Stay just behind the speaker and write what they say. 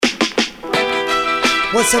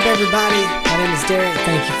What's up, everybody? My name is Derek.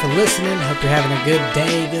 Thank you for listening. Hope you're having a good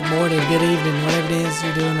day, good morning, good evening, whatever it is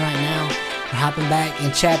you're doing right now. We're hopping back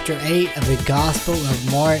in chapter 8 of the Gospel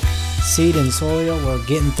of Mark, Seed and Soil. We're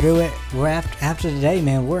getting through it. We're after today,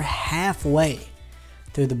 man, we're halfway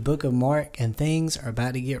through the book of Mark, and things are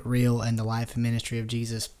about to get real in the life and ministry of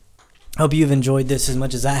Jesus. Hope you've enjoyed this as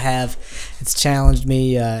much as I have. It's challenged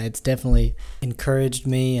me. It's definitely encouraged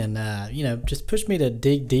me and, just pushed me to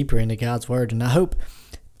dig deeper into God's Word. And I hope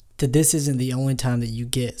that this isn't the only time that you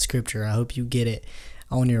get Scripture. I hope you get it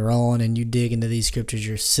on your own and you dig into these Scriptures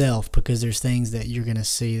yourself, because there's things that you're going to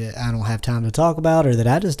see that I don't have time to talk about or that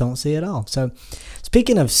I just don't see at all. So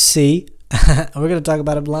speaking of see, we're going to talk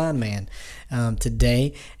about a blind man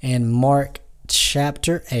today, and Mark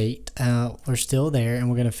chapter 8. We're still there,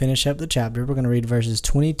 and we're going to finish up the chapter. We're going to read verses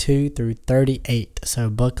 22 through 38.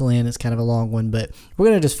 So buckle in. It's kind of a long one, but we're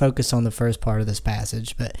going to just focus on the first part of this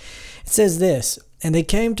passage. But it says this: "And they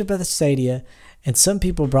came to Bethsaida, and some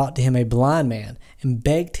people brought to him a blind man and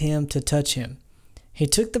begged him to touch him. He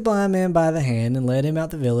took the blind man by the hand and led him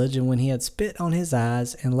out the village, and when he had spit on his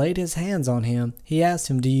eyes and laid his hands on him, he asked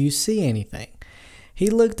him, 'Do you see anything?' He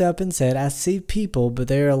looked up and said, 'I see people, but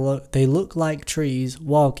they look like trees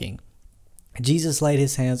walking.' Jesus laid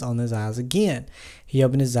his hands on his eyes again. He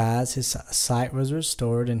opened his eyes, his sight was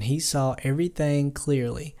restored, and he saw everything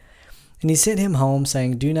clearly. And he sent him home,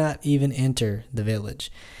 saying, 'Do not even enter the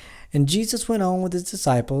village.' And Jesus went on with his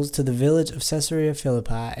disciples to the village of Caesarea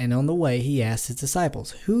Philippi, and on the way he asked his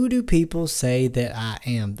disciples, 'Who do people say that I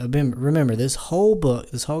am?'" Remember, this whole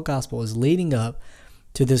book, this whole gospel is leading up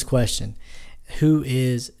to this question. Who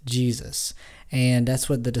is Jesus? And that's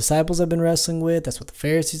what the disciples have been wrestling with. That's what the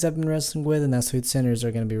Pharisees have been wrestling with. And that's who the sinners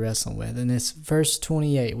are going to be wrestling with. In this verse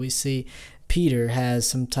 28, we see Peter has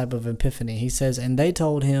some type of epiphany. He says, "And they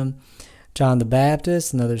told him, John the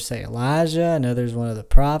Baptist, and others say Elijah, and others one of the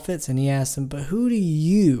prophets." And he asked them, "But who do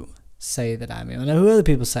you say that I am?" I know who other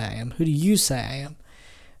people say I am. Who do you say I am?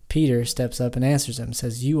 Peter steps up and answers them,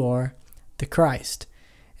 says, "You are the Christ."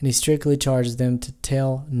 And he strictly charges them to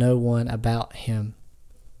tell no one about him.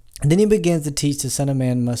 And then he begins to teach the Son of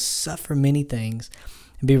Man must suffer many things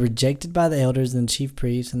and be rejected by the elders and the chief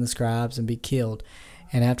priests and the scribes and be killed,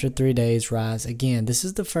 and after 3 days rise again. This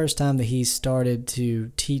is the first time that he started to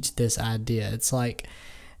teach this idea. It's like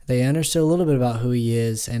they understood a little bit about who he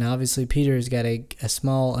is, and obviously Peter has got a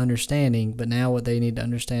small understanding, but now what they need to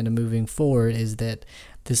understand moving forward is that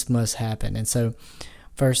this must happen. And so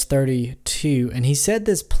verse 32, "And he said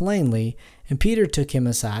this plainly, and Peter took him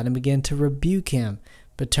aside and began to rebuke him.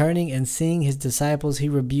 But turning and seeing his disciples, he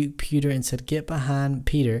rebuked Peter and said, 'Get behind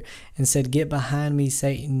me,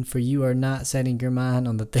 Satan, for you are not setting your mind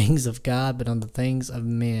on the things of God, but on the things of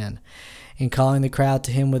men.' And calling the crowd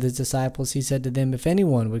to him with his disciples, he said to them, 'If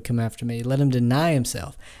anyone would come after me, let him deny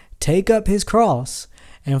himself, take up his cross,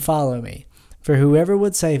 and follow me. For whoever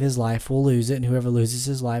would save his life will lose it, and whoever loses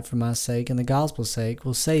his life for my sake and the gospel's sake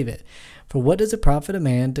will save it. For what does it profit a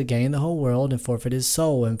man to gain the whole world and forfeit his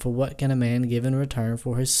soul? And for what can a man give in return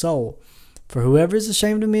for his soul? For whoever is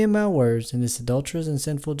ashamed of me and my words in this adulterous and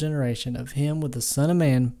sinful generation, of him will the Son of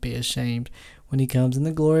Man be ashamed when he comes in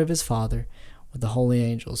the glory of his Father with the holy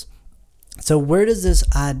angels." So where does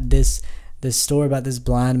this story about this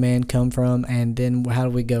blind man come from, and then how do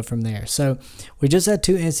we go from there? So we just had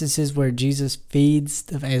two instances where Jesus feeds,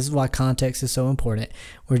 this is why context is so important,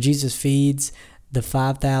 where Jesus feeds the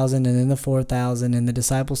 5,000 and then the 4,000, and the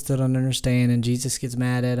disciples still don't understand, and Jesus gets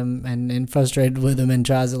mad at them and frustrated with them and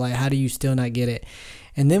tries to, like, how do you still not get it?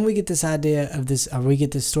 And then we get this idea of this, or we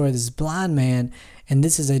get this story of this blind man, and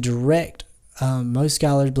this is a direct, most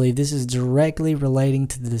scholars believe this is directly relating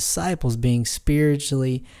to the disciples being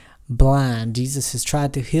spiritually blind. Jesus has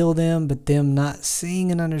tried to heal them, but them not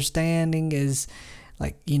seeing and understanding is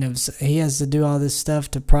like, he has to do all this stuff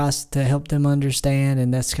to help them understand,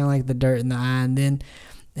 and that's kind of like the dirt in the eye. And then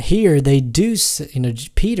here they do,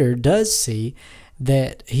 Peter does see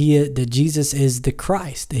that that Jesus is the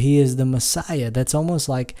Christ, that he is the Messiah. That's almost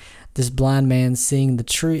like this blind man seeing the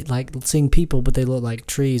tree, like seeing people, but they look like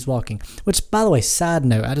trees walking. Which, by the way, side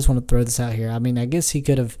note, I just want to throw this out here. I mean, I guess he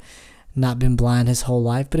could have not been blind his whole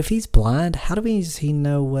life, but if he's blind, how does he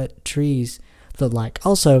know what trees look like?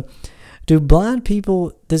 Also, do blind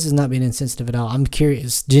people, this is not being insensitive at all, I'm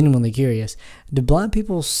curious, genuinely curious, do blind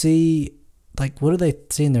people see, like, what do they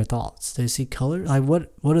see in their thoughts? Do they see color? Like, what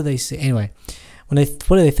do they see? Anyway, what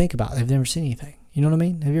do they think about? They've never seen anything. You know what I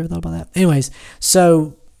mean? Have you ever thought about that? Anyways,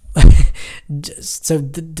 so So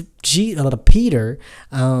Peter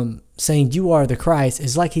saying you are the Christ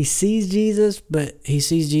is like he sees Jesus, but he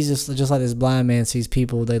sees Jesus just like this blind man sees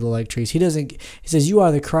people, they look like trees. He says you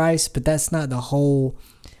are the Christ, but that's not the whole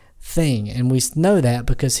thing. And we know that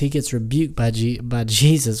because he gets rebuked by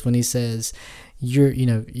Jesus when he says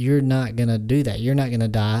you're not going to do that. You're not going to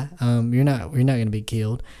die. You're not going to be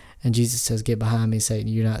killed. And Jesus says, get behind me, Satan.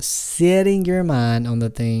 You're not setting your mind on the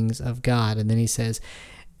things of God. And then he says,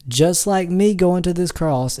 just like me going to this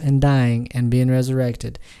cross and dying and being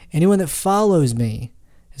resurrected, anyone that follows me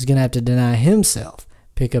is going to have to deny himself,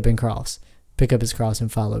 pick up his cross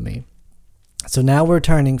and follow me. So now we're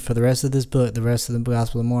turning for the rest of this book, the rest of the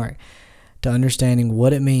Gospel of Mark, to understanding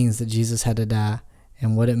what it means that Jesus had to die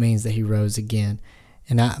and what it means that he rose again.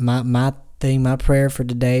 And my prayer for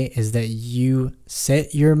today is that you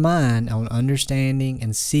set your mind on understanding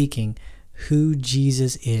and seeking who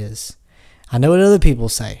Jesus is. I know what other people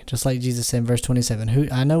say, just like Jesus said in verse 27.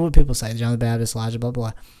 I know what people say, John the Baptist, Elijah, blah,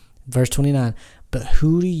 blah. Verse 29, but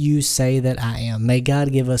who do you say that I am? May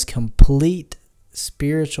God give us complete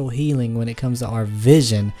spiritual healing when it comes to our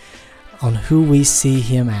vision on who we see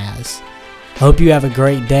him as. I hope you have a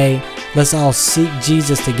great day. Let's all seek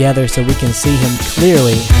Jesus together so we can see him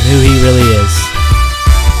clearly and who he really is.